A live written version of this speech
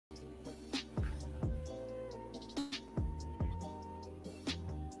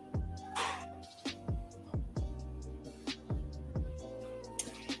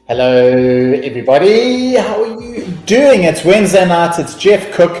Hello, everybody. How are you doing? It's Wednesday night. It's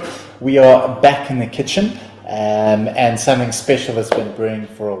Jeff Cook. We are back in the kitchen, and something special that's been brewing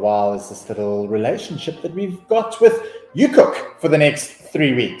for a while is this little relationship that we've got with uCook for the next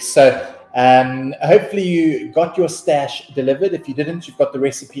 3 weeks. So hopefully you got your stash delivered. If you didn't, you've got the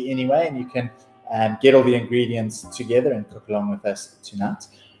recipe anyway, and you can get all the ingredients together and cook along with us tonight.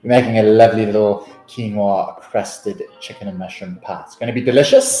 We're making a lovely little quinoa crusted chicken and mushroom pie. It's going to be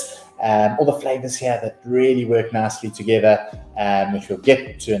delicious. All the flavors here that really work nicely together, which we'll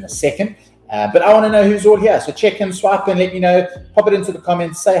get to in a second. But I want to know who's all here. So check in, swipe in, let me know. Pop it into the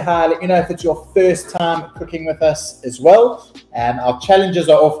comments, say hi. Let me know if it's your first time cooking with us as well. Our challenges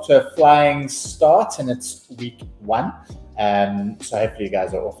are off to a flying start, and it's week 1. So hopefully you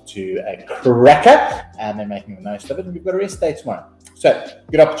guys are off to a cracker and they're making the most of it. And we've got a rest day tomorrow. So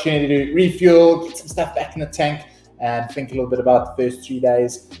good opportunity to refuel, get some stuff back in the tank, and think a little bit about the first 3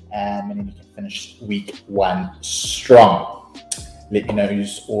 days. And then you can finish week 1 strong. Let me know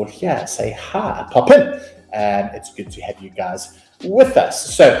who's all here. Say hi, pop in. It's good to have you guys with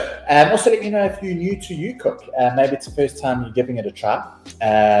us. So also let me know if you're new to uCook. Maybe it's the first time you're giving it a try.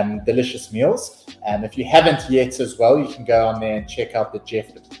 Delicious meals. If you haven't yet as well, you can go on there and check out the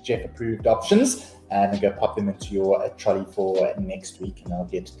Jeff approved options and go pop them into your trolley for next week, and they'll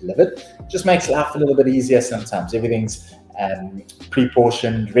get delivered. Just makes life a little bit easier sometimes. Everything's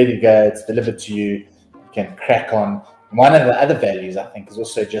pre-portioned, ready to go. It's delivered to you. You can crack on. One of the other values, I think, is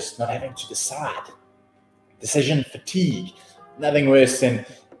also just not having to decide. Decision fatigue. Nothing worse than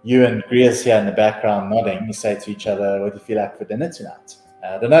you and Gria's here in the background nodding. You say to each other, what do you feel like for dinner tonight?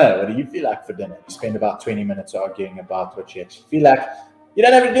 I don't know. What do you feel like for dinner? You spend about 20 minutes arguing about what you actually feel like. You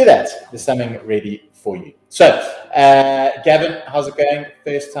don't have to do that. There's something ready for you. So, Gavin, how's it going?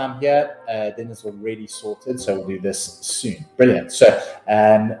 First time here. Dinner's already sorted, so we'll do this soon. Brilliant. So,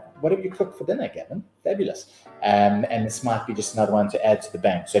 what have you cooked for dinner, Gavin? Fabulous. And this might be just another one to add to the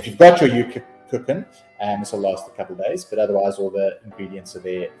bank. So if you've got your uCook cooking, this will last a couple of days, but otherwise all the ingredients are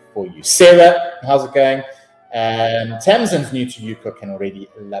there for you. Sarah, how's it going? Tamsin's new to uCook and already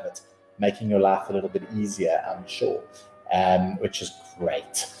love it. Making your life a little bit easier, I'm sure, which is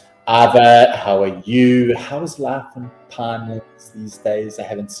great. Ava, how are you? How's life in Pinelands these days? I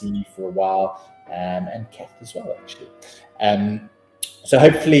haven't seen you for a while. And Kath as well, actually. So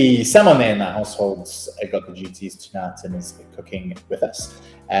hopefully someone there in the household's got the duties tonight and is cooking with us.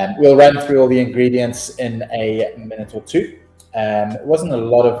 We'll run through all the ingredients in a minute or two. It wasn't a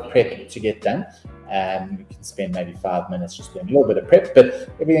lot of prep to get done. We can spend maybe 5 minutes just doing a little bit of prep, but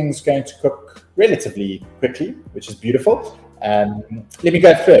everything's going to cook relatively quickly, which is beautiful. Let me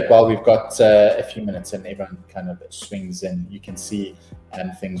go through it while we've got a few minutes and everyone kind of swings in. You can see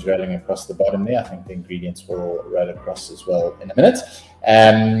things rolling across the bottom there. I think the ingredients will all roll across as well in a minute.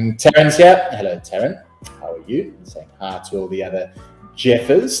 Taryn's here. Hello, Taryn. How are you? I'm saying hi to all the other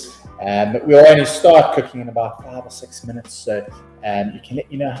Jeffers. We'll only start cooking in about 5 or 6 minutes, so you can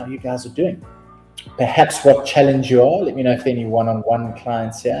let me know how you guys are doing. Perhaps what challenge you are. Let me know if any one-on-one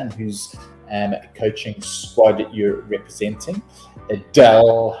clients here and who's coaching squad you're representing.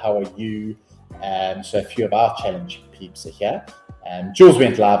 Adele, how are you? So a few of our challenge peeps are here. Jules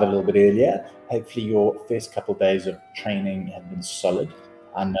went live a little bit earlier. Hopefully your first couple of days of training have been solid.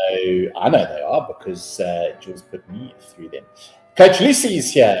 I know they are because Jules put me through them. Coach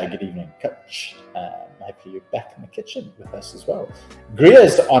Lucy's here. Good evening, Coach. Hopefully you're back in the kitchen with us as well.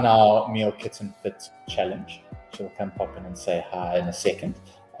 Gria's on our Meal Kit and Fit challenge. She'll come pop in and say hi in a second.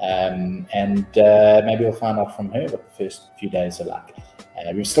 Maybe we'll find out from her what the first few days are like.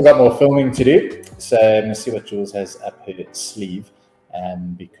 We've still got more filming to do, so I'm going to see what Jules has up her sleeve,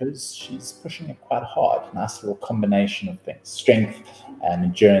 because she's pushing it quite hard. Nice little combination of things, strength and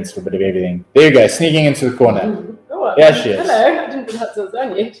endurance, a little bit of everything. There you go, sneaking into the corner. Oh, there she is. Hello, I didn't think that was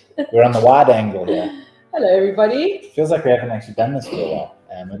done yet. We're on the wide angle here. Hello, everybody. Feels like we haven't actually done this for a while.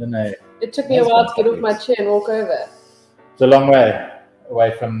 I don't know. It took me a while to get off my chair and walk over. It's a long way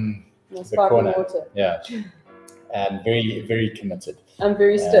away from the corner. Water. Yeah. Very, very committed. I'm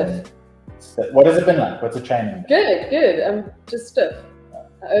very stiff. What has it been like? What's the training? Good. I'm just stiff.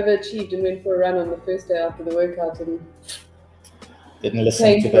 I overachieved and went for a run on the first day after the workout and didn't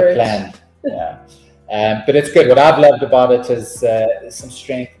listen to the plan. Yeah. But it's good. What I've loved about it is some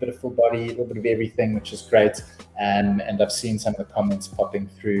strength, a bit of full body, a little bit of everything, which is great. And I've seen some of the comments popping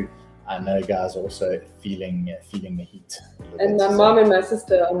through. I know guys are also feeling the heat. And my mom and my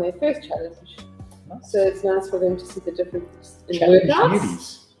sister on their first challenge. Nice. So it's nice for them to see the difference in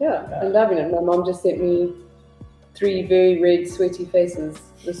workouts. Yeah, I'm loving it. My mom just sent me 3 very red, sweaty faces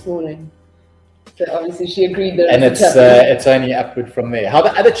this morning. So obviously she agreed that. And it's only upward from there. How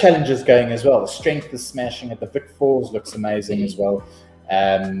the other challenges going as well? The strength is smashing it. The Vic Falls looks amazing as well.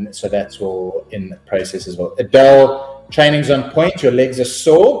 So that's all in the process as well. Adele, training's on point. Your legs are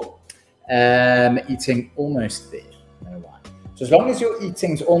sore. Eating almost there. No why. So as long as your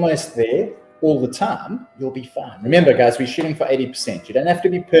eating's almost there all the time, you'll be fine. Remember, guys, we're shooting for 80%. You don't have to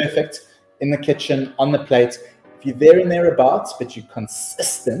be perfect in the kitchen, on the plate. If you're there and thereabouts, but you're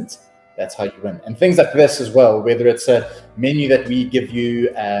consistent, that's how you win. And things like this as well, whether it's a menu that we give you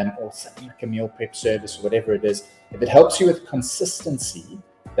or something like a meal prep service or whatever it is, if it helps you with consistency,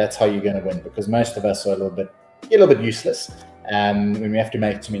 that's how you're going to win. Because most of us are a little bit useless when we have to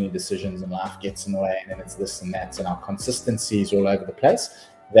make too many decisions and life gets in the way, and then it's this and that, and our consistency is all over the place.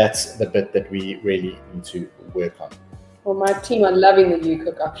 That's the bit that we really need to work on. Well, my team are loving the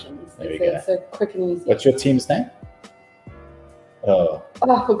uCook options. It's so quick and easy. What's your team's name? Oh,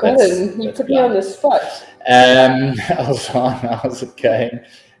 I've forgotten. You put me on the spot. How's it going?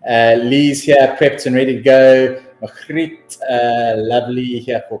 Lee's here, prepped and ready to go. Magritte, lovely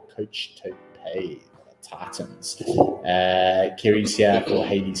here for Coach Tope, Titans. Kerry's here for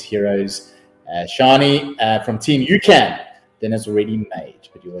Hades Heroes. Shani from Team UCAN. Dinner's already made,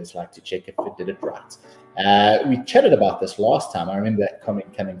 but you always like to check if it did it right. We chatted about this last time. I remember that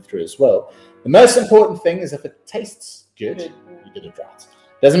comment coming through as well. The most important thing is if it tastes good, you did it right.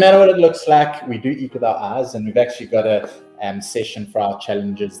 Doesn't matter what it looks like. We do eat with our eyes, and we've actually got a session for our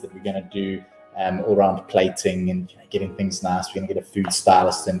challenges that we're going to do all around plating and getting things nice. We're going to get a food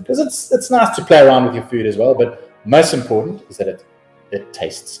stylist in, because it's nice to play around with your food as well. But most important is that it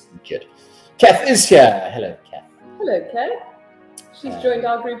tastes good. Kath is here. Hello, Kath. Hello, Kath. She's joined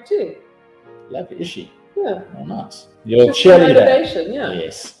our group too. Lovely, is she? Yeah. Oh, nice. Your cheerleader. Yeah.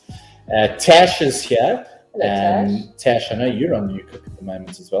 Yes. Tash is here. Hello, Tash. Tash, I know you're on uCook at the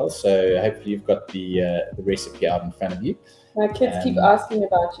moment as well, so hopefully you've got the recipe out in front of you. My kids keep asking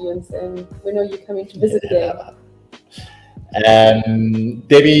about you and saying, when are you coming to visit again?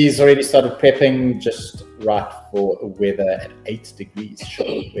 Debbie's already started prepping just right for weather at 8 degrees. Sure.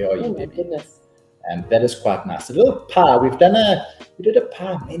 Where are you, Debbie? My goodness. And that is quite nice. A little pie. We did a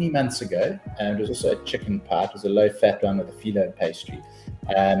pie many months ago, and it was also a chicken pie. It was a low-fat one with a phyllo pastry.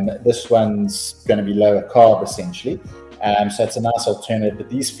 This one's going to be lower carb essentially, so it's a nice alternative. But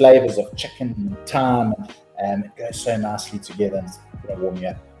these flavors of chicken and thyme, it goes so nicely together, and it's going to warm you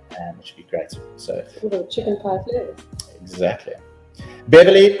up, which should be great. So chicken pie flavors. Exactly.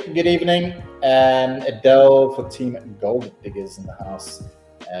 Beverly, good evening. Adele for Team Gold Diggers in the house.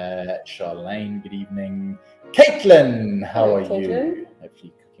 Charlene, good evening. Caitlin, how are you?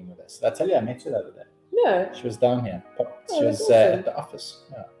 Hopefully cooking with us. Did I tell you I met her the other day? No. She was down here. She was awesome. at the office.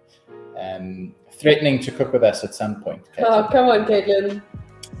 Yeah. Threatening to cook with us at some point. Caitlin. Oh, come on, Caitlin.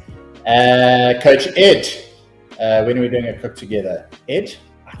 Coach Ed, when are we doing a cook together? Ed,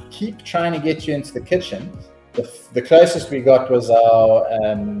 I keep trying to get you into the kitchen. The closest we got was our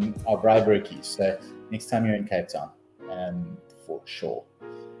bribery keys. So next time you're in Cape Town, for sure.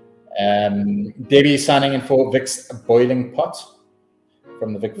 Debbie signing in for Vic's boiling pot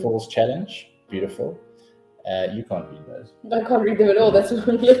from the Vic Falls challenge. Beautiful. You can't read those. I can't read them at all. That's what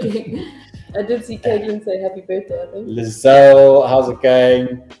I'm looking. I did see Caitlin say happy birthday, I think. Lizelle, how's it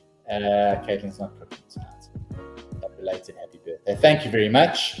going? Caitlin's not cooking tonight. A belated happy birthday. Thank you very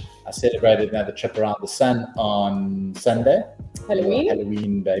much. I celebrated another trip around the sun on Sunday.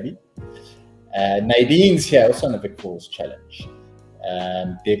 Halloween, baby. Nadine's here, also on the Vic Falls challenge.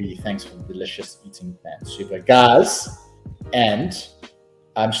 Debbie, thanks for the delicious eating plan. Super. Guys, and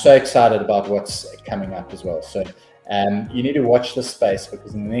I'm so excited about what's coming up as well. So you need to watch this space,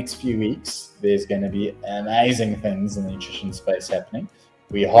 because in the next few weeks, there's going to be amazing things in the nutrition space happening.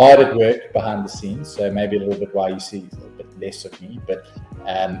 We're hard at work behind the scenes, so maybe a little bit why you see a little bit less of me, but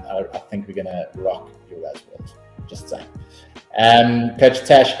I think we're going to rock your guys' world. Just saying. Coach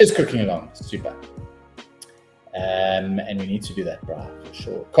Tash is cooking along. Super. And we need to do that, Brian, for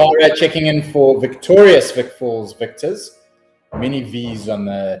sure. Cara checking in for victorious Vic Falls victors. Many V's on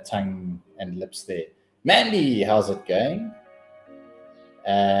the tongue and lips there. Mandy, how's it going?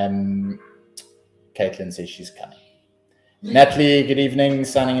 Caitlin says she's coming. Natalie, good evening.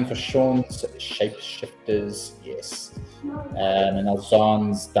 Signing in for Sean's Shapeshifters. Yes. And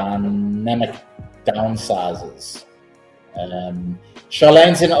Alzan's Dynamic Downsizers.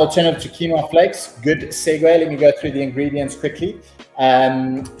 Charlene's an alternative to quinoa flakes. Good segue. Let me go through the ingredients quickly.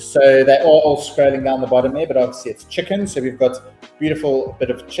 So they're all scrolling down the bottom there, but obviously it's chicken. So we've got beautiful bit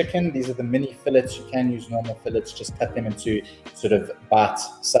of chicken. These are the mini fillets. You can use normal fillets, just cut them into sort of bite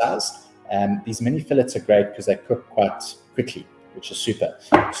size. These mini fillets are great because they cook quite quickly. which is super.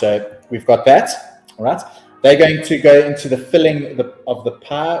 So we've got that, all right? They're going to go into the filling of the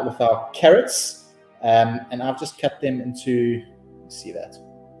pie with our carrots, and I've just cut them into, see that,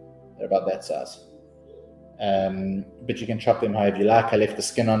 they're about that size. But you can chop them however you like. I left the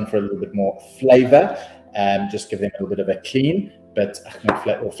skin on for a little bit more flavor, just give them a little bit of a clean, but not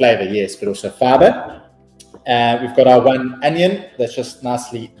flavor, yes, but also fiber. We've got our one onion that's just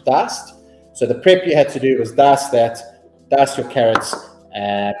nicely diced. So the prep you had to do was dice your carrots,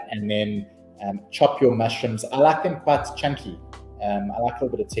 and then chop your mushrooms. I like them quite chunky. I like a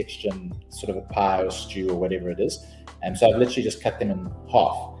little bit of texture in sort of a pie or stew or whatever it is. So I've literally just cut them in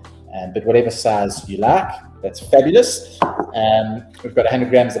half. But whatever size you like, that's fabulous. We've got 100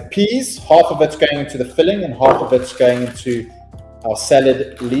 grams of peas. Half of it's going into the filling and half of it's going into our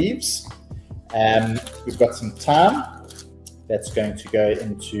salad leaves. We've got some thyme. That's going to go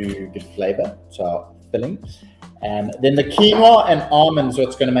into good flavor to our filling. Then the quinoa and almonds are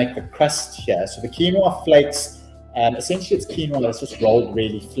what's going to make the crust here. So the quinoa flakes, essentially it's quinoa that's just rolled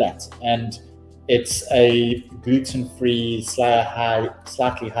really flat. And it's a gluten-free,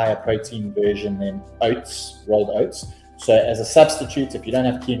 slightly higher protein version than oats, rolled oats. So as a substitute, if you don't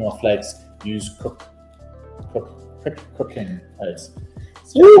have quinoa flakes, use cooking oats.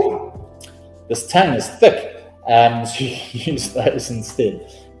 Woo! This tongue is thick, so you use those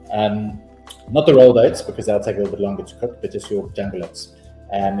instead. Not the rolled oats, because they'll take a little bit longer to cook, but just your jungle oats.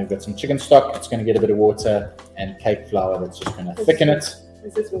 We've got some chicken stock. It's going to get a bit of water, and cake flour that's just going to thicken it.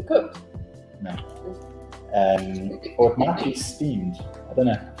 Is this one cooked? No. Or it might be steamed. I don't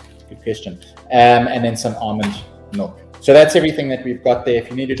know. Good question. And then some almond milk. So that's everything that we've got there. If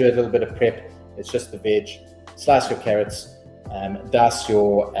you need to do a little bit of prep, it's just the veg. Slice your carrots, dice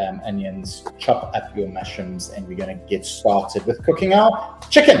your onions, chop up your mushrooms, and we're going to get started with cooking our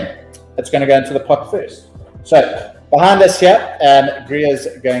chicken. It's going to go into the pot first. So behind us here, Gria's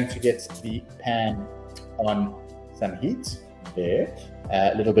going to get the pan on some heat there.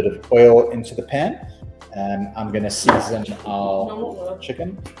 A little bit of oil into the pan. I'm going to season our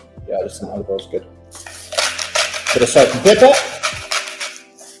chicken. Yeah, just some olive oil is good. Bit of salt and pepper.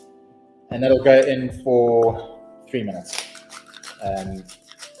 And that'll go in for 3 minutes.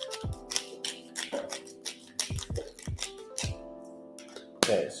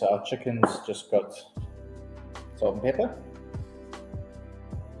 Okay, so our chicken's just got salt and pepper.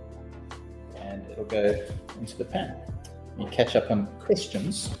 And it'll go into the pan. You catch up on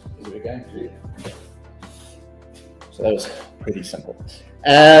questions as we're going through. So that was pretty simple.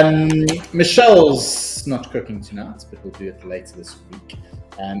 Michelle's not cooking tonight, but we'll do it later this week.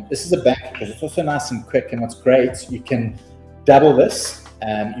 This is a back because it's also nice and quick, and what's great, you can double this.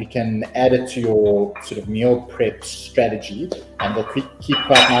 You can add it to your sort of meal prep strategy, and they'll keep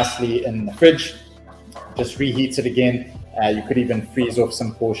quite nicely in the fridge. Just reheat it again. You could even freeze off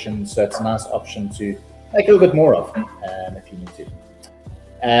some portions, so it's a nice option to make a little bit more of if you need to.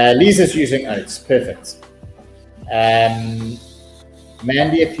 Lisa's using oats, perfect.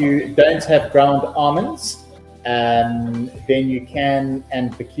 Mandy, if you don't have ground almonds, then you can,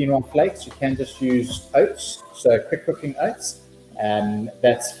 and the quinoa flakes, you can just use oats, so quick cooking oats.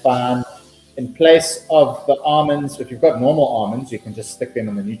 That's fine. In place of the almonds, if you've got normal almonds, you can just stick them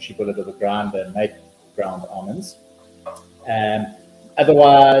in the NutriBullet or the grinder and make ground almonds.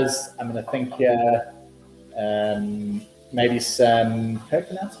 Otherwise, I'm going to think here, maybe some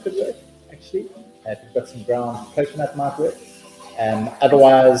coconuts could work, actually. If you've got some ground coconut, might work.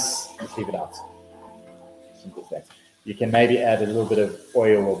 Otherwise, just leave it out. Simple as that. You can maybe add a little bit of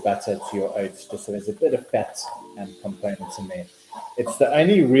oil or butter to your oats, just so there's a bit of fat components in there. It's the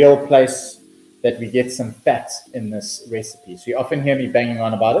only real place that we get some fat in this recipe. So you often hear me banging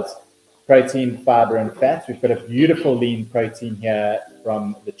on about it. Protein, fiber, and fat. We've got a beautiful lean protein here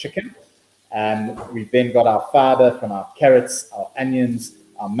from the chicken. We've then got our fiber from our carrots, our onions,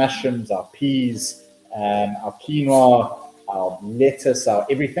 our mushrooms, our peas, our quinoa, our lettuce, our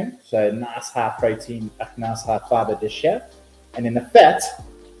everything. So a nice high protein, nice high fiber dish here. And then the fat,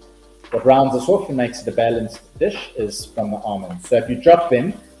 what rounds us off and makes it a balanced dish, is from the almonds. So if you drop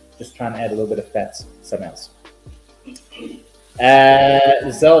them, just try and add a little bit of fat somewhere else.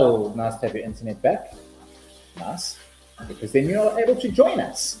 Zol, nice to have your internet back. Nice, because then you're able to join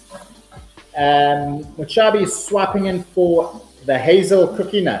us. Wachabi is swiping in for the hazel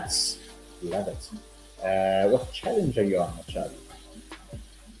cookie nuts. Love it. What challenge are you on, Wachabi?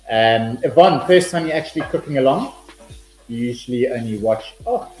 Yvonne, first time you're actually cooking along. You usually only watch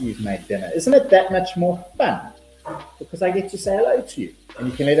after you've made dinner. Isn't it that much more fun? Because I get to say hello to you, and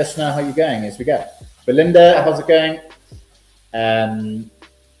you can let us know how you're going as we go. Belinda, how's it going?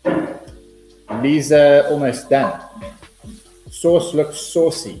 Lisa, almost done. sauce looks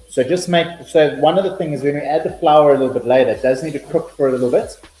saucy. So just so one of the things when we add the flour a little bit later, it does need to cook for a little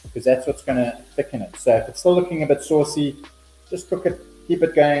bit because that's what's going to thicken it. So if it's still looking a bit saucy, just cook it, keep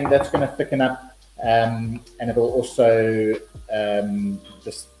it going. That's going to thicken up, and it'll also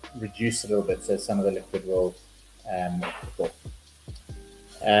just reduce a little bit, so some of the liquid will go.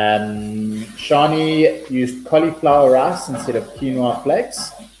 Shani used cauliflower rice instead of quinoa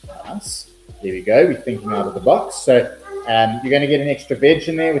flakes. Nice. There we go. We're thinking out of the box. So you're going to get an extra veg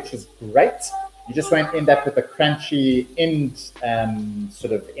in there, which is great. You just won't end up with a crunchy end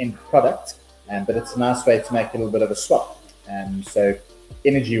product, but it's a nice way to make a little bit of a swap. So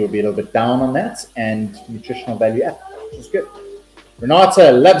energy will be a little bit down on that, and nutritional value up, which is good.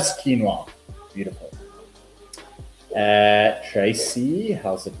 Renata loves quinoa. Beautiful. Tracy,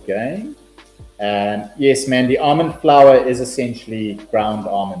 how's it going? Yes, man, the almond flour is essentially ground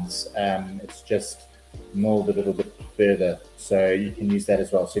almonds. It's just milled a little bit further, so you can use that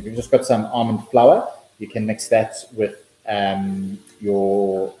as well. So if you've just got some almond flour, you can mix that with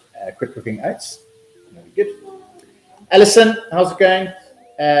your quick cooking oats. That'll be good. Alison, how's it going?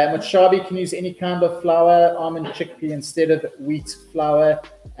 Machabi can use any kind of flour, almond, chickpea instead of wheat flour.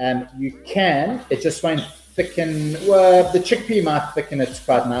 You can, it just won't thicken. Well, the chickpea might thicken it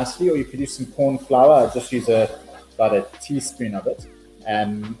quite nicely, or you could use some corn flour. I just use about a teaspoon of it.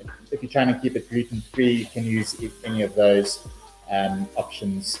 If you're trying to keep it gluten-free, you can use any of those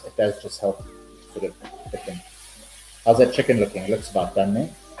options. It does just help sort of thicken. How's that chicken looking? It looks about done there.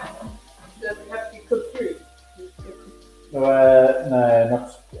 Does it have to be cooked through? No,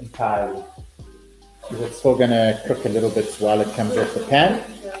 not entirely. Because it's still going to cook a little bit while it comes off the pan.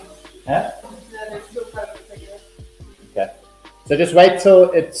 Huh? Okay. So just wait till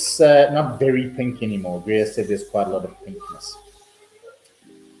it's not very pink anymore. Greer said there's quite a lot of pinkness.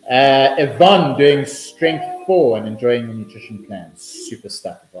 Yvonne doing strength 4 and enjoying the nutrition plan. Super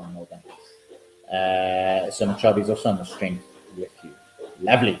stuff, Yvonne. Well done. So Machabi's also on the strength with you.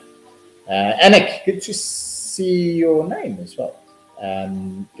 Lovely. Anik, good to see your name as well.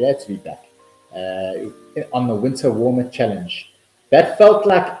 Glad to be back on the Winter Warmer Challenge. That felt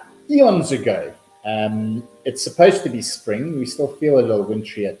like eons ago. It's supposed to be spring. We still feel a little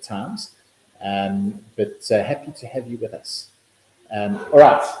wintry at times, but happy to have you with us. All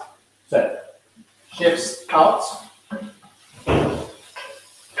right, so chef's out.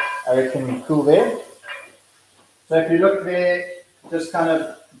 I reckon we're cool there. So if you look there, just kind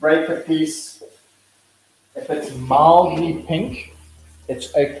of break a piece. If it's mildly pink,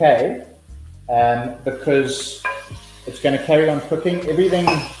 it's okay, because it's going to carry on cooking. Everything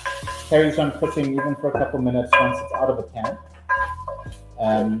carries on cooking even for a couple minutes once it's out of the pan.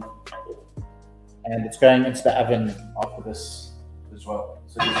 And it's going into the oven after this as well.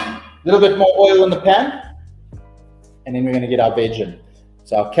 So there's a little bit more oil in the pan, and then we're going to get our veg in.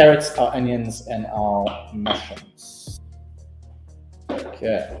 So our carrots, our onions, and our mushrooms.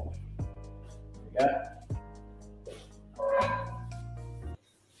 Okay. There we go.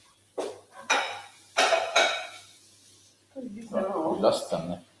 Oh, we lost some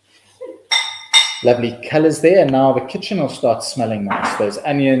there. Lovely colors there, and now the kitchen will start smelling nice. Those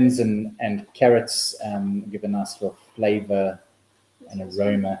onions and carrots give a nice little flavor and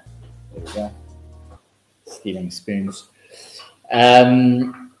aroma. There we go. Stealing spoons.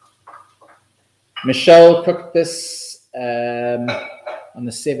 Michelle cooked this on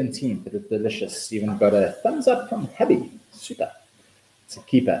the 17th. It was delicious. Even got a thumbs up from Habby. Super. It's a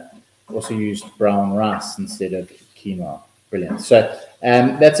keeper. Also used brown rice instead of quinoa. Brilliant. So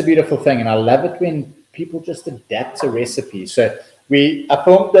that's a beautiful thing, and I love it when people just adapt a recipe. So I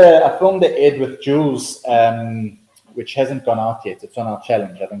filmed the Ed with Jules, which hasn't gone out yet. It's on our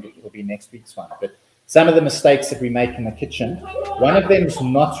challenge. I think it will be next week's one. But some of the mistakes that we make in the kitchen, one of them is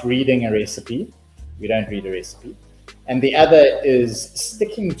not reading a recipe. We don't read a recipe. And the other is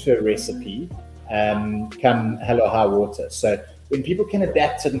sticking to a recipe come hell or high water. So when people can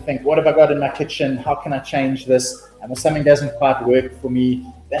adapt it and think, what have I got in my kitchen? How can I change this? And if something doesn't quite work for me,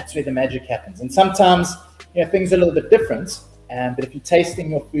 that's where the magic happens. And sometimes, things are a little bit different. But if you're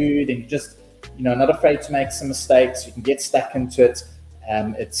tasting your food and you're just, not afraid to make some mistakes, you can get stuck into it.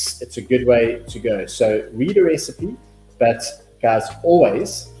 It's a good way to go. So read a recipe, but guys,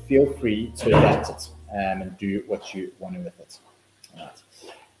 always feel free to adapt it and do what you want to with it. All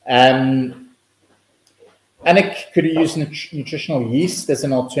right. Anik, could you use nutritional yeast as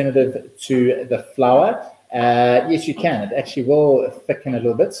an alternative to the flour? Yes, you can. It actually will thicken a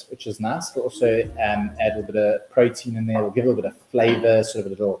little bit, which is nice. It'll also add a little bit of protein in there. It'll give a little bit of flavor, sort of a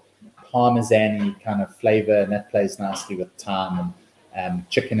little parmesan-y kind of flavor, and that plays nicely with thyme and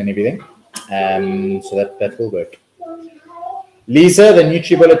chicken and everything. So that will work. Lisa, the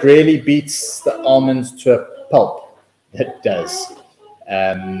NutriBullet really beats the almonds to a pulp. It does.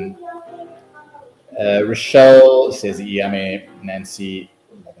 Rochelle says, yummy. Nancy,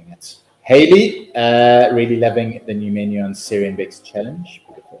 loving it. Haley, really loving the new menu on Sarah and Beck's challenge.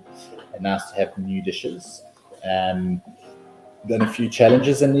 Beautiful. And nice to have new dishes. Done a few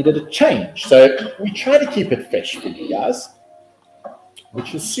challenges and needed a change. So we try to keep it fresh for you guys,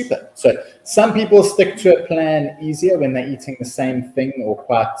 which is super. So some people stick to a plan easier when they're eating the same thing or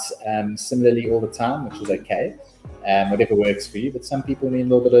quite similarly all the time, which is okay. Whatever works for you. But some people need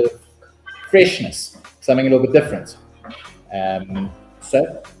a little bit of freshness, something a little bit different.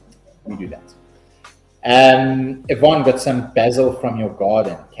 So we do that. Yvonne, got some basil from your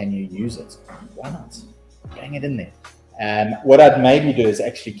garden. Can you use it? Why not? Bang it in there. What I'd maybe do is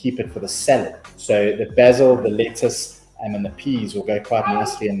actually keep it for the salad. So the basil, the lettuce, and the peas will go quite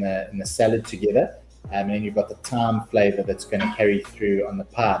nicely in the salad together. And then you've got the thyme flavor that's going to carry through on the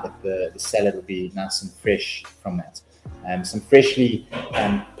pie, but the salad will be nice and fresh from that. Some freshly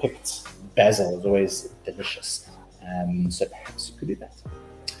picked basil is always delicious. So perhaps you could do that.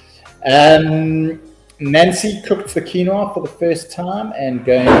 Nancy cooked the quinoa for the first time and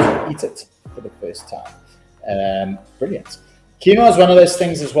going to eat it for the first time. Brilliant. Quinoa is one of those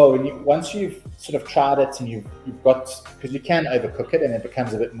things as well. Once you've sort of tried it and you've got, because you can overcook it and it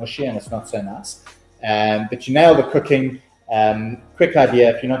becomes a bit mushy and it's not so nice. But you nail the cooking. Quick idea: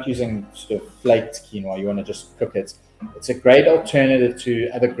 if you're not using sort of flaked quinoa, you want to just cook it. It's a great alternative to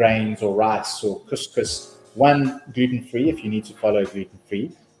other grains or rice or couscous. One, gluten-free if you need to follow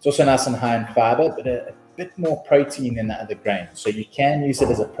gluten-free. It's also nice and high in fiber, but a bit more protein than the other grains. So you can use it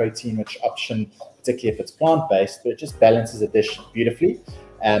as a protein-rich option, particularly if it's plant-based, but it just balances the dish beautifully.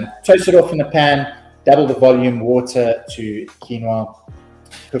 Toast it off in the pan, double the volume, water to quinoa,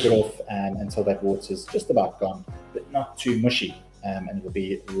 cook it off until that water is just about gone, but not too mushy, and it will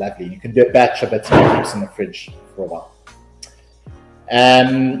be lovely. You can do a batch of it and it keeps in the fridge for a while.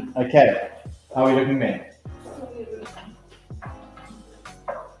 Okay, how are we looking there?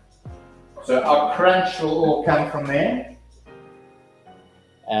 So our crunch will all come from there.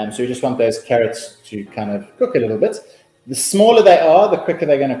 So we just want those carrots to kind of cook a little bit. The smaller they are, the quicker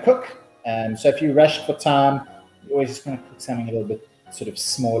they're going to cook. So if you rush for time, you're always just going to cook something a little bit sort of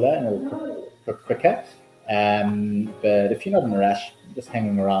smaller and it'll cook quicker. But if you're not in a rush, just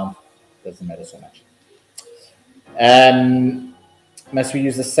hanging around doesn't matter so much. Must we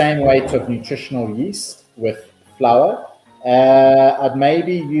use the same weight of nutritional yeast with flour? I'd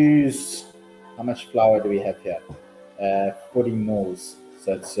maybe use, how much flour do we have here? 40 mils.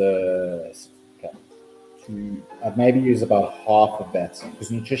 So it's okay. I'd maybe use about half of that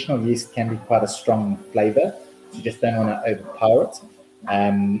because nutritional yeast can be quite a strong flavor. So you just don't want to overpower it.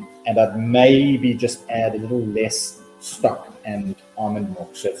 And I'd maybe just add a little less stock and almond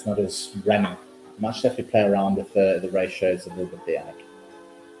milk so it's not as runny. You might just have to play around with the ratios a little bit there.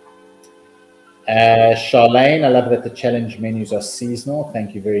 Charlene, I love that the challenge menus are seasonal.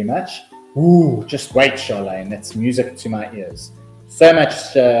 Thank you very much. Ooh, just wait, Charlene. That's music to my ears. So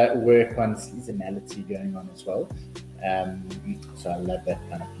much work on seasonality going on as well. So I love that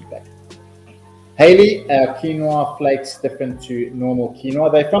kind of feedback. Haley, quinoa flakes different to normal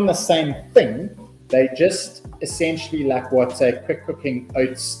quinoa. They're from the same thing. They just essentially like what quick cooking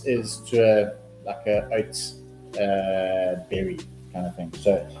oats is to like a oats berry kind of thing.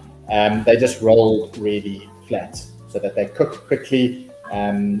 So they just roll really flat so that they cook quickly.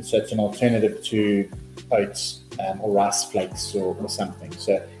 So it's an alternative to oats or rice flakes or something.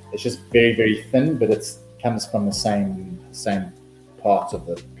 So it's just very, very thin, but it comes from the same part of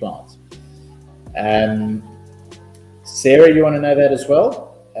the plant. Sarah, you want to know that as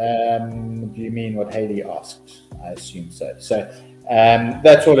well? Do you mean what Haley asked? I assume so. So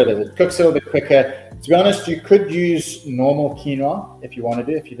that's all it is. It cooks a little bit quicker. To be honest, you could use normal quinoa if you want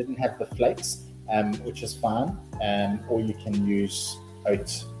to do, if you didn't have the flakes, which is fine. Or you can use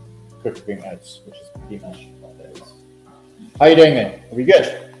oats, quick cooking oats, which is pretty much what that is. How are you doing there? Are we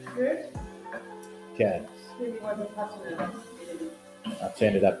good? Good. Okay. I'll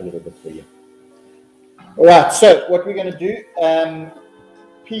turn it up a little bit for you. All right, so what we're going to do,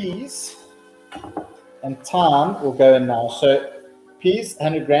 peas and thyme will go in now. So peas,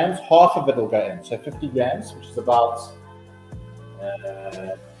 100 grams, half of it will go in. So 50 grams, which is about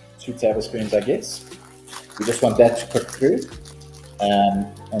 2 tablespoons, I guess. We just want that to cook through.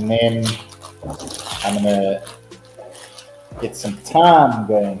 And then I'm going to get some thyme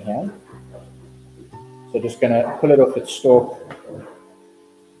going here. So just going to pull it off its stalk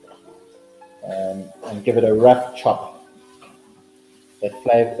and give it a rough chop. That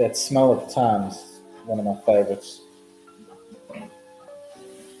flavor, that smell of thyme is one of my favorites.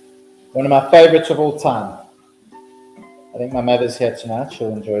 One of my favorites of all time. I think my mother's here tonight.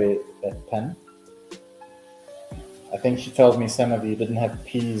 She'll enjoy that pun. I think she told me some of you didn't have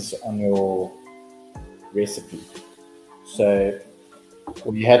peas on your recipe. So,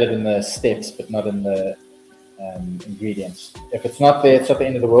 well, you had it in the steps, but not in the ingredients. If it's not there, it's not the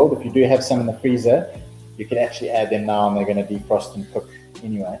end of the world. If you do have some in the freezer, you can actually add them now, and they're going to defrost and cook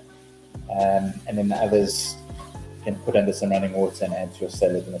anyway. And then the others you can put under some running water and add to your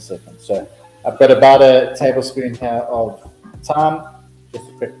salad in a second. So I've got about a tablespoon here of thyme, just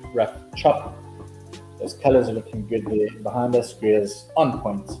a quick rough chop. Those colors are looking good there behind us. Greer's on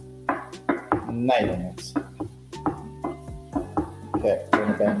point, nailing it. Okay, we're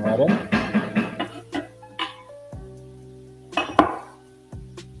going to bang that in.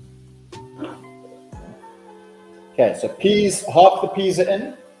 Okay, so peas, half the peas are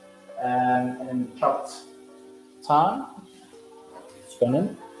in, and then chopped thyme. It's gone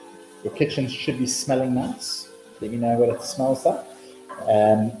in. Your kitchen should be smelling nice. Let me know what it smells like.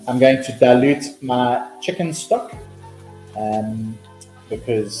 I'm going to dilute my chicken stock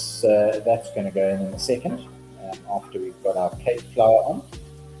because that's going to go in a second after we've got our cake flour on.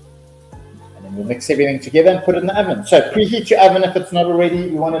 And then we'll mix everything together and put it in the oven. So preheat your oven if it's not already.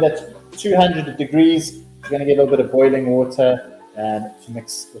 You want it at 200 degrees. You're going to get a little bit of boiling water to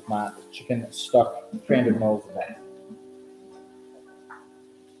mix with my chicken stock, 300 ml of that.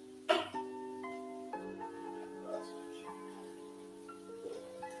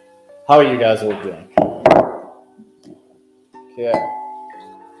 How are you guys all doing? Okay.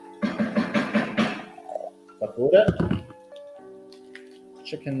 Got water,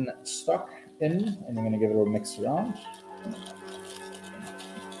 chicken stock in, and I'm going to give it a little mix around.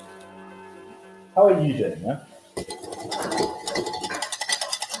 How are you doing, man?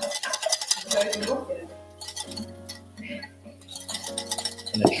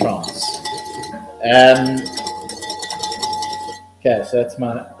 In a trance. Okay, so that's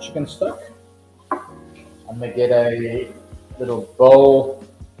my chicken stock. I'm going to get a little bowl.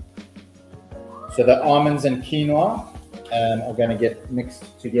 So the almonds and quinoa are going to get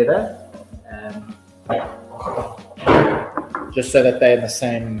mixed together. Just so that they're in the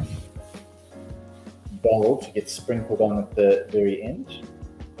same bowl to get sprinkled on at the very end.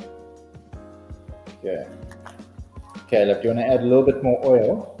 Okay. Okay, look, do you want to add a little bit more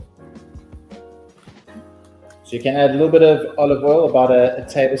oil? So you can add a little bit of olive oil, about a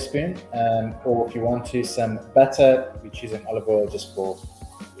tablespoon, or if you want to, some butter. We're choosing olive oil just for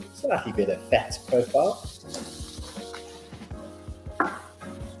slightly better fat profile.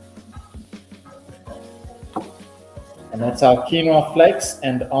 And that's our quinoa flakes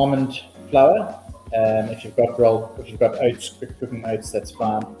and almond flour. If you've got oats, quick cooking oats, that's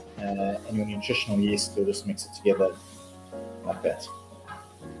fine. And your nutritional yeast, you'll just mix it together like that.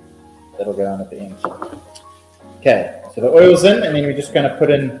 That'll go on at the end. Okay, so the oil's in, and then we're just going to put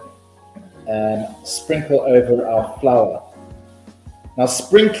in, sprinkle over our flour. Now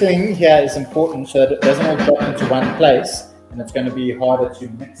sprinkling here is important so that it doesn't all drop into one place, and it's going to be harder to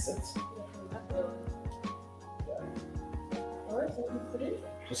mix it.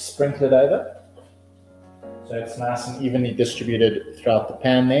 Just sprinkle it over, so it's nice and evenly distributed throughout the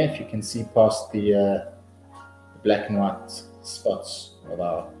pan there. If you can see past the black and white spots of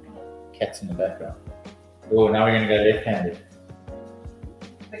our cats in the background. Oh, now we're going to go left-handed.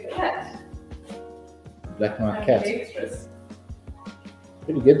 The cat. Black and white cat.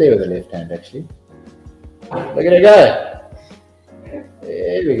 Pretty good there with the left hand, actually. Look at it go.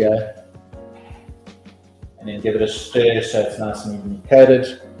 There we go. And then give it a stir so it's nice and evenly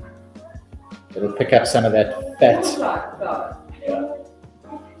coated. It'll pick up some of that fat. Yeah.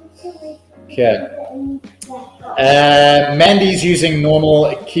 Okay. Mandy's using normal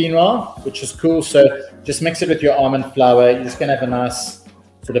quinoa, which is cool. So just mix it with your almond flour. You're just going to have a nice,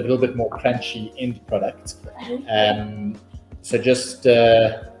 sort of a little bit more crunchy end product. So just,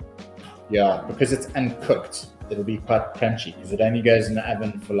 yeah, because it's uncooked, it'll be quite crunchy because it only goes in the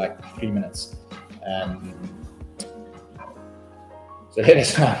oven for like 3 minutes. So let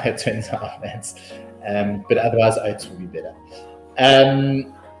us know how that turns out, but otherwise oats will be better.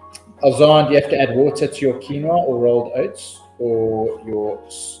 Alzan, do you have to add water to your quinoa or rolled oats, or your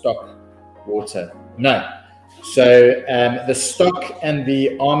stock water? No. So the stock and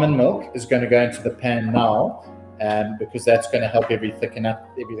the almond milk is going to go into the pan now, because that's going to help everything thicken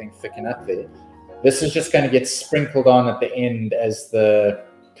up there. This is just going to get sprinkled on at the end as the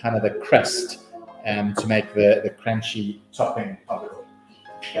kind of the crust, to make the crunchy topping of it.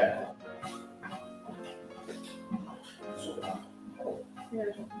 Okay.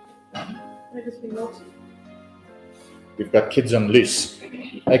 we've got kids on loose.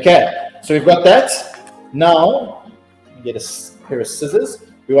 Okay, so we've got that. Now, get a pair of scissors.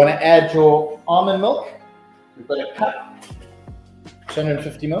 We want to add your almond milk. We've got a cup,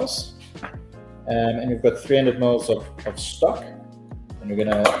 250 mils, and we've got 300 mils of stock. And we're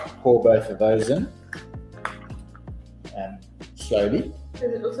going to pour both of those in slowly.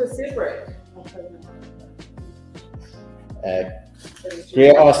 Does it also separate?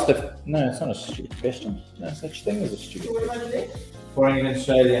 Greer asked if, no, it's not a stupid question. No such thing as a stupid question. Pouring it in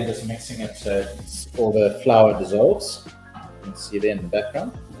slowly and just mixing it so all the flour dissolves. You can see there in the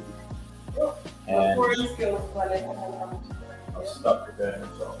background. And I'll stop it there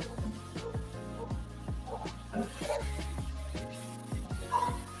as well.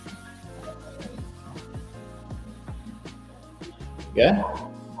 Yeah,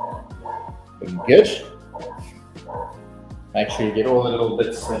 looking good. Make sure you get all the little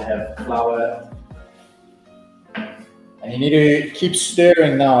bits that have flour. And you need to keep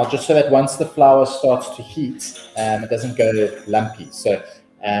stirring now, just so that once the flour starts to heat, it doesn't go lumpy. So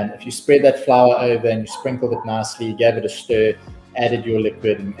if you spread that flour over and you sprinkled it nicely, gave it a stir, added your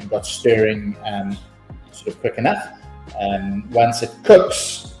liquid and got stirring sort of quick enough, once it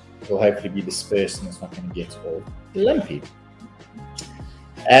cooks, it will hopefully be dispersed and it's not going to get all lumpy.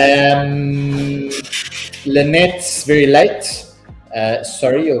 Lynette's very late.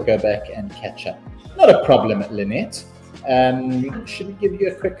 Sorry, you'll go back and catch up. Not a problem, Lynette. Should we give you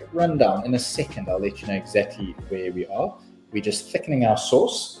a quick rundown? In a second, I'll let you know exactly where we are. We're just thickening our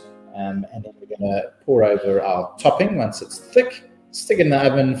sauce, and then we're going to pour over our topping. Once it's thick, stick it in the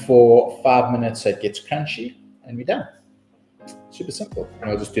oven for 5 minutes so it gets crunchy, and we're done. Super simple. And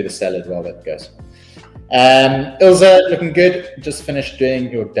I'll just do the salad while that goes. Ilza, looking good. Just finished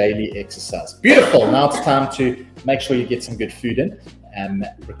doing your daily exercise. Beautiful. Now it's time to make sure you get some good food in.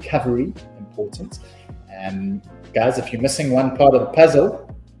 Recovery, important. Guys, if you're missing one part of the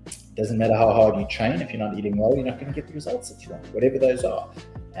puzzle, it doesn't matter how hard you train. If you're not eating well, you're not going to get the results that you want, whatever those are.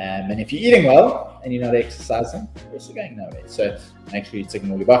 And if you're eating well and you're not exercising, you're also going nowhere. So make sure you're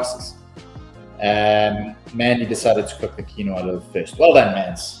ticking all your boxes. Mandy decided to cook the quinoa a little first. Well done,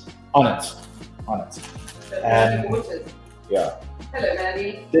 Mans. On it. Yeah. Hello,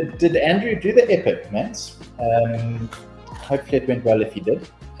 Mandy. Did Andrew do the epic, Mans? Hopefully it went well if he did.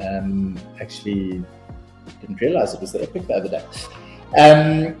 Actually, didn't realize it was the epic the other day.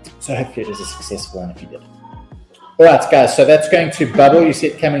 So hopefully it was a successful one if he did. All right, guys, so that's going to bubble. You see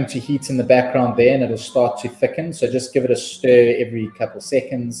it coming to heat in the background there, and it'll start to thicken. So just give it a stir every couple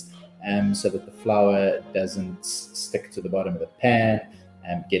seconds so that the flour doesn't stick to the bottom of the pan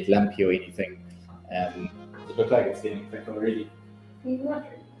and get lumpy or anything. Does it look like it's getting thick already?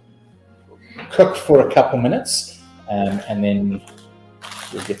 Cook for a couple minutes, and then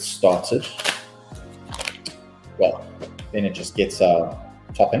we'll get started. Well, then it just gets our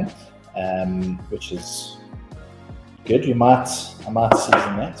topping, which is good. I might season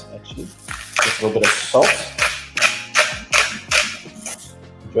that actually. Just a little bit of salt.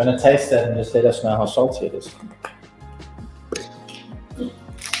 Do you want to taste that and just let us know how salty it is?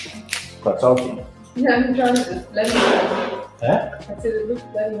 Quite salty. Yeah, I'm trying to bloody hard. Yeah? I said it looks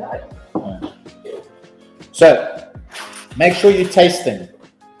bloody hard. Yeah. So, make sure you're tasting.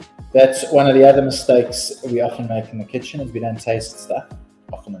 That's one of the other mistakes we often make in the kitchen, is we don't taste stuff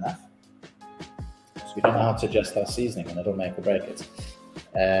often enough. So we don't know how to adjust our seasoning, and it'll make or break it.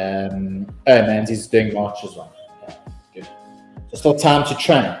 Oh, Mandy's doing March's one. Okay, good. So still time to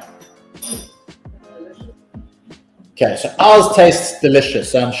train. Okay, so ours tastes delicious,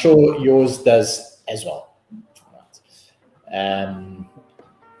 so I'm sure yours does as well. Right.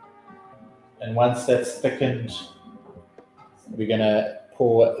 And once that's thickened, we're going to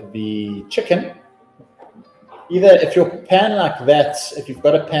pour the chicken. Either if your pan like that, if you've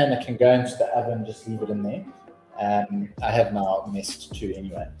got a pan that can go into the oven, just leave it in there. I have now messed two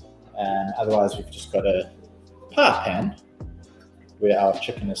anyway. Otherwise, we've just got a pie pan where our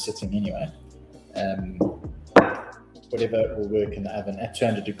chicken is sitting anyway. Whatever will work in the oven at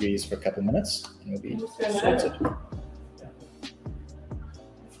 200 degrees for a couple minutes, and we'll be sorted.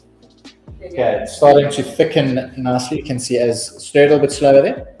 Okay, it's starting to thicken nicely. You can see as stir a little bit slower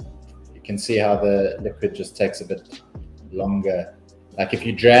there. You can see how the liquid just takes a bit longer. Like if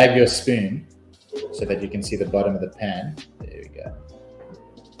you drag your spoon so that you can see the bottom of the pan. There we go.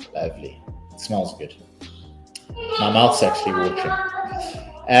 Lovely. It smells good. My mouth's actually watering.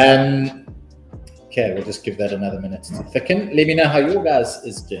 Okay, we'll just give that another minute to thicken. Let me know how your guys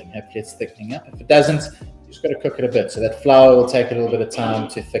is doing. Hopefully it's thickening up. If it doesn't, you just got to cook it a bit. So that flour will take a little bit of time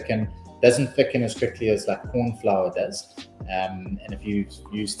to thicken. Doesn't thicken as quickly as like corn flour does. And if you've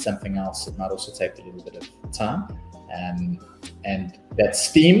used something else, it might also take a little bit of time. And that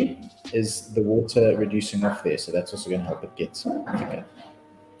steam is the water reducing off there, so that's also going to help it get thicker.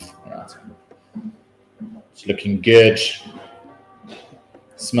 All right. It's looking good.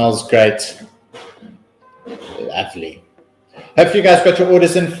 Smells great. Lovely. Hopefully you guys got your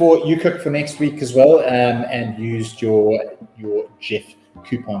orders in for uCook for next week as well, and used your Jeff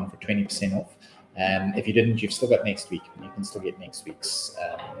coupon for 20% off. If you didn't, you've still got next week. You can still get next week's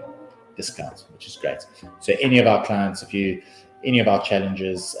discount, which is great. So any of our clients, any of our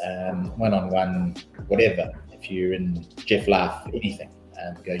challenges, one-on-one, whatever, if you're in Jeff Life, anything,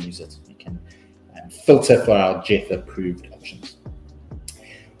 go use it. You can filter for our Jeff approved options.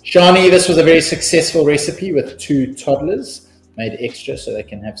 Shani, this was a very successful recipe with 2 toddlers. Made extra so they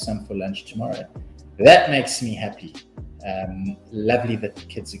can have some for lunch tomorrow. That makes me happy. Lovely that the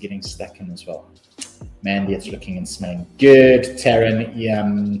kids are getting stuck in as well. Mandy, it's looking and smelling good. Taryn,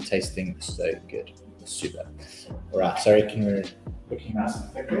 yum, tasting so good. Super. All right, so I reckon we're looking nice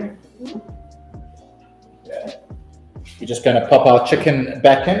and thick. Yeah. We're just going to pop our chicken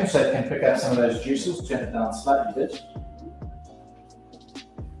back in so it can pick up some of those juices. Turn it down slightly, bit.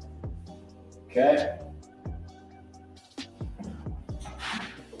 Okay.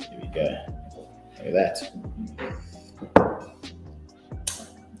 Here we go. Look at that.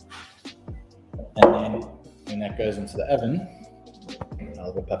 And then when that goes into the oven,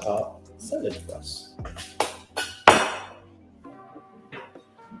 I'll whip up our salad for us.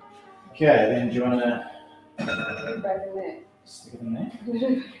 Okay, then do you want to stick it in there?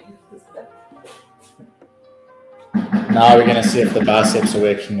 Now we're going to see if the biceps are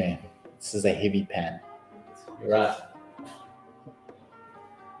working there. This is a heavy pan. You're right.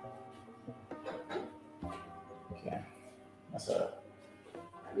 Okay. That's a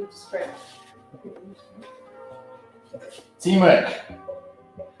teamwork.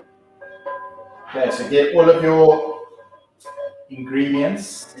 Okay, so get all of your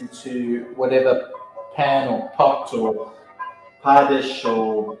ingredients into whatever pan or pot or pie dish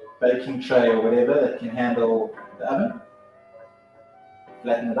or baking tray or whatever that can handle the oven.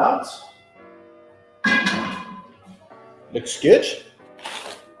 Flatten it out. Looks good.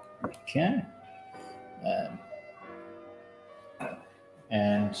 Okay.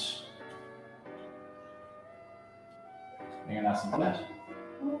 And make it nice and flat.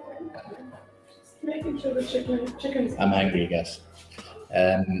 Just making sure the chicken's I'm hungry, guys.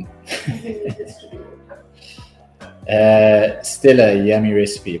 Still a yummy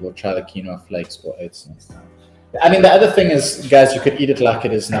recipe. We'll try the quinoa flakes or oats next time. I mean, the other thing is, guys, you could eat it like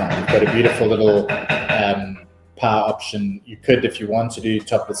it is now. You've got a beautiful little pie option. You could, if you want to do,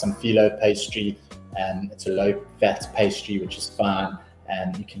 top with some phyllo pastry. It's a low-fat pastry, which is fine.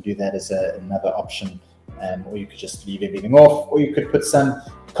 And you can do that as another option. Or you could just leave everything off. Or you could put some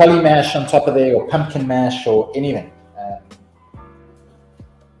collie mash on top of there, or pumpkin mash, or anything.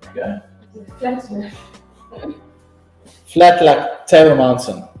 There you go. Flat like Table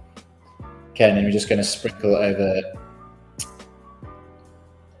Mountain. Okay, and then we're just going to sprinkle over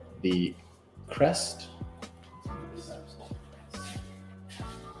the crust.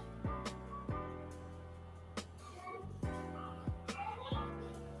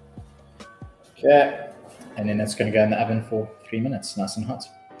 Okay, and then it's going to go in the oven for 3 minutes, nice and hot.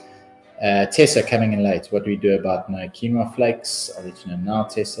 Tessa coming in late. What do we do about no quinoa flakes? I'll let you know now,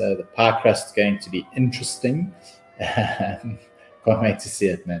 Tessa. The pie crust is going to be interesting. Can't wait to see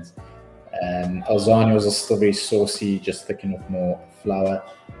it, man. Lasagnas are still very saucy, just thicken with more flour.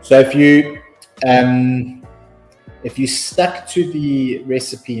 So if you stuck to the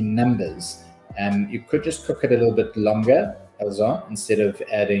recipe numbers, you could just cook it a little bit longer, instead of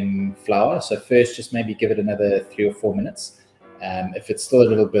adding flour. So first, just maybe give it another 3 or 4 minutes. If it's still a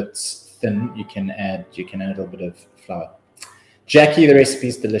little bit thin, you can add a little bit of flour. Jackie, the recipe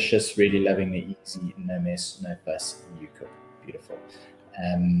is delicious. Really loving the easy, no mess, no fuss. uCook, beautiful.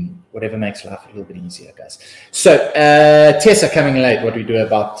 Whatever makes life a little bit easier, guys. So Tessa coming late. What do we do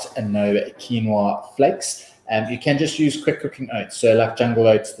about no quinoa flakes? You can just use quick cooking oats. So like jungle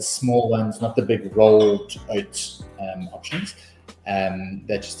oats, the small ones, not the big rolled oat options.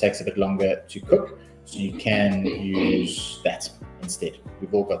 That just takes a bit longer to cook. So you can use that instead.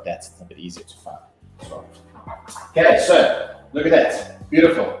 We've all got that. It's a bit easier to find as well. Okay, so look at that.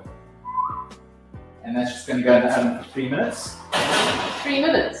 Beautiful. And that's just going to go in the oven for 3 minutes. 3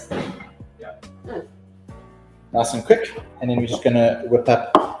 minutes? Yeah. Mm. Nice and quick. And then we're just going to whip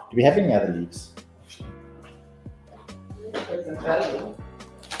up. Do we have any other leaves?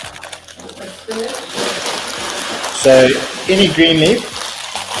 So any green leaf.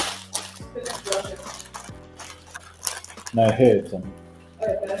 No herbs.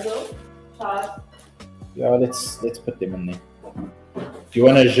 Basil, chives. Yeah, let's put them in there. If you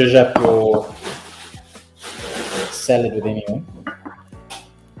want to zhuzh up your salad with anyone,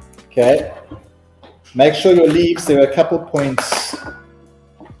 okay. Make sure your leaves. There are a couple points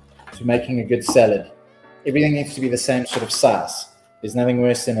to making a good salad. Everything needs to be the same sort of size. There's nothing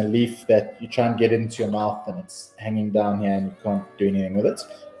worse than a leaf that you try and get into your mouth and it's hanging down here and you can't do anything with it.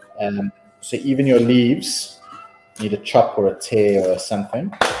 So even your leaves need a chop or a tear or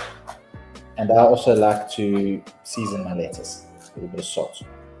something. And I also like to season my lettuce with a little bit of salt.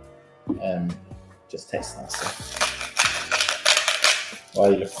 Just tastes nice. Why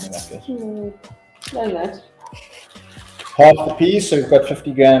are you looking at that? No, not. Half the peas, so we've got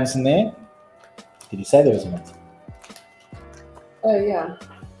 50 grams in there. Did you say there was a mint? Oh, yeah.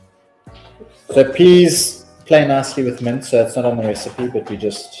 So peas play nicely with mint, so it's not on the recipe, but we're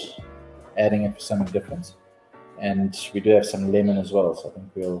just adding it for something different. And we do have some lemon as well, so I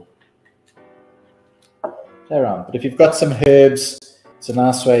think we'll play around. But if you've got some herbs, it's a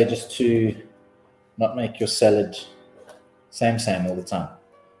nice way just to not make your salad same all the time.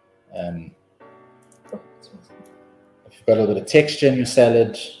 If you've got a little bit of texture in your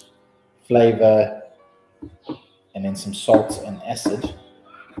salad, flavor, and then some salt and acid,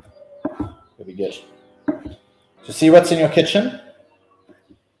 it'll be good. So see what's in your kitchen.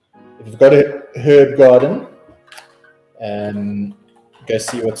 If you've got a herb garden, go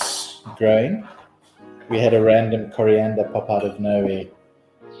see what's growing. We had a random coriander pop out of nowhere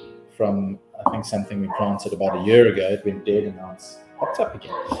from, I think, something we planted about a year ago. It went dead and now it's popped up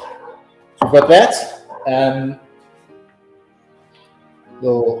again. So we've got that.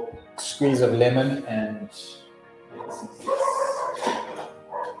 Little squeeze of lemon and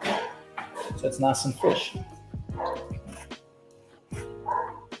so it's nice and fresh.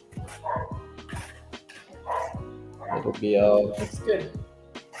 It'll be our Looks good.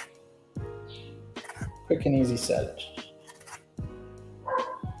 quick and easy salad.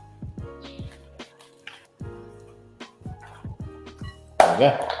 There we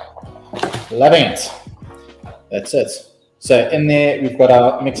go. Loving it. That's it. So in there, we've got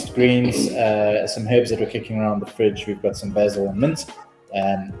our mixed greens, some herbs that we're kicking around the fridge. We've got some basil and mint,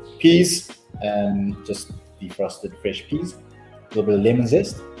 peas, just defrosted fresh peas, a little bit of lemon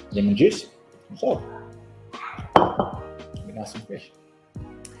zest, lemon juice, and salt. Be nice and fresh.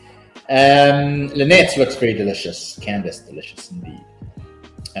 Lynette looks very delicious. Candace, delicious indeed.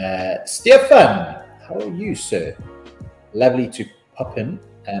 Stefan, how are you, sir? Lovely to pop in.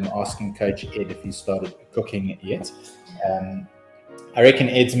 Asking Coach Ed if he started cooking yet. I reckon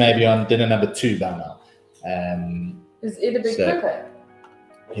Ed's maybe on dinner number 2 by now. Is Ed a big cooker?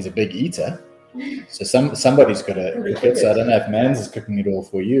 He's a big eater. So somebody's got to cook it. So I don't know if Mans is cooking it all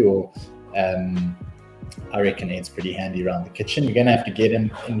for you or I reckon Ed's pretty handy around the kitchen. You're going to have to get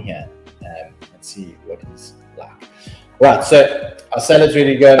him in here and see what he's like. Right, so our salad's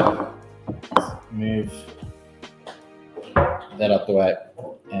ready to go. Move that out the way.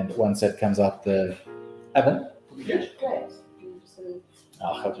 And once that comes out the oven, Great.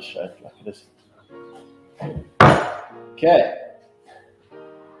 I'll just show it like it is. Okay.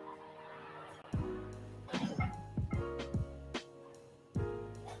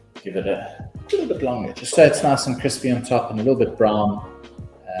 Give it a little bit longer, just so it's nice and crispy on top and a little bit brown,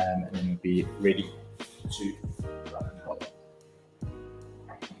 and then we'll be ready to run and roll.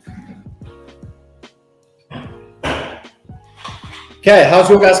 Okay, how's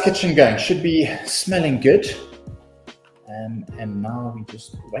your guys' kitchen going? Should be smelling good. And now we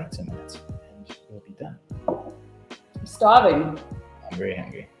just wait a minute and we'll be done. I'm starving. I'm very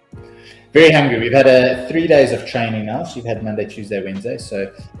hungry. Very hungry. We've had 3 days of training now. So you've had Monday, Tuesday, Wednesday.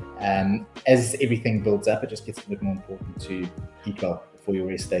 So as everything builds up, it just gets a bit more important to eat well before your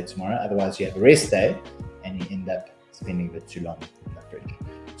rest day tomorrow. Otherwise, you have a rest day and you end up spending a bit too long in the fridge.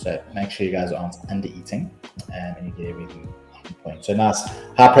 So make sure you guys aren't under eating and you get everything on point. So nice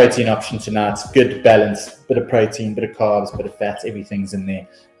high protein option tonight. Good balance, bit of protein, bit of carbs, bit of fats, everything's in there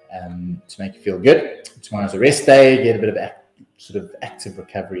to make you feel good. Tomorrow's a rest day, get a bit of sort of active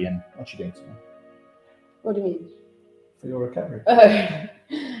recovery. And what you doing tomorrow? What do you mean? For your recovery. Oh,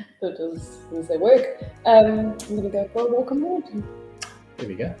 that was going to say work. I'm going to go for a walk on the mountain. There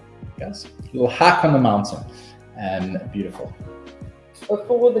we go, guys. A little hike on the mountain. Beautiful.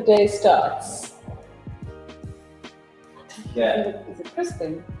 Before the day starts. Yeah. Is it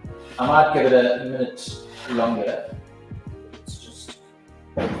crisping? I might give it a minute longer. It's just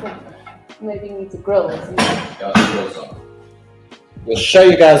Maybe you need to grill or something. We'll show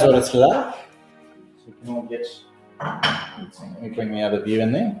you guys what it's like. So we can all get. Let me bring the other view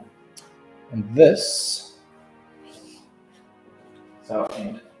in there. And this is our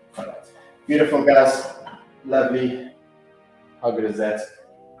end product. Beautiful, guys. Lovely. How good is that?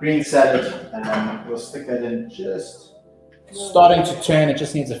 Green salad. We'll stick that in just starting to turn. It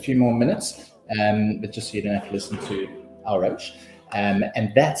just needs a few more minutes, but just so you don't have to listen to our roach.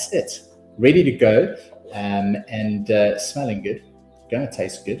 And that's it. Ready to go, and smelling good. Going to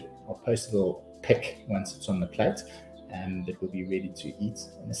taste good. I'll post a little pic once it's on the plate, and it will be ready to eat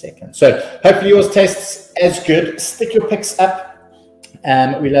in a second. So hopefully yours tastes as good. Stick your pics up.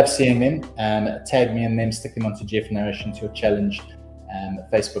 We love seeing them. Tag me in them. Stick them onto Jeff Nourish, into your challenge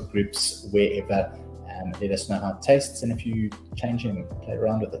Facebook groups, wherever. Let us know how it tastes, and if you change them, play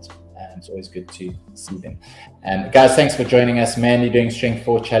around with it. It's always good to see them. Guys, thanks for joining us. Mandy doing Strength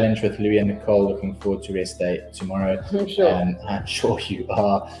 4 challenge with Louis and Nicole. Looking forward to rest day tomorrow. I'm sure. I'm sure you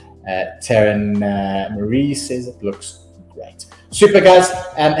are. Taryn Marie says it looks great. Super, guys.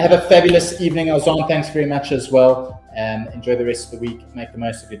 Have a fabulous evening. Ozan, thanks very much as well. Enjoy the rest of the week. Make the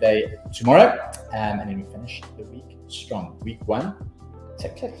most of your day tomorrow. And then we finish the week strong. Week 1,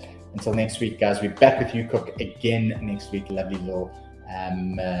 tick, tick. Until next week, guys, we're back with uCook again next week. Lovely little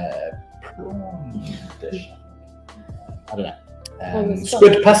prawn dish. I don't know.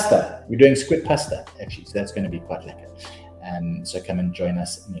 Squid pasta. We're doing squid pasta, actually, so that's going to be quite lekker. So come and join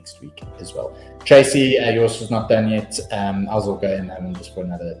us next week as well. Tracy, yours was not done yet. Ours will go in the oven just for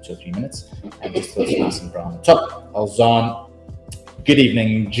another 2 or 3 minutes. And just so it's nice and brown on top. Alzan, good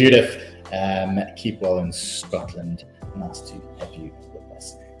evening. Judith, keep well in Scotland. Nice to have you with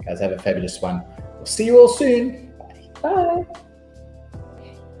us. Guys, have a fabulous one. We'll see you all soon. Bye. Bye.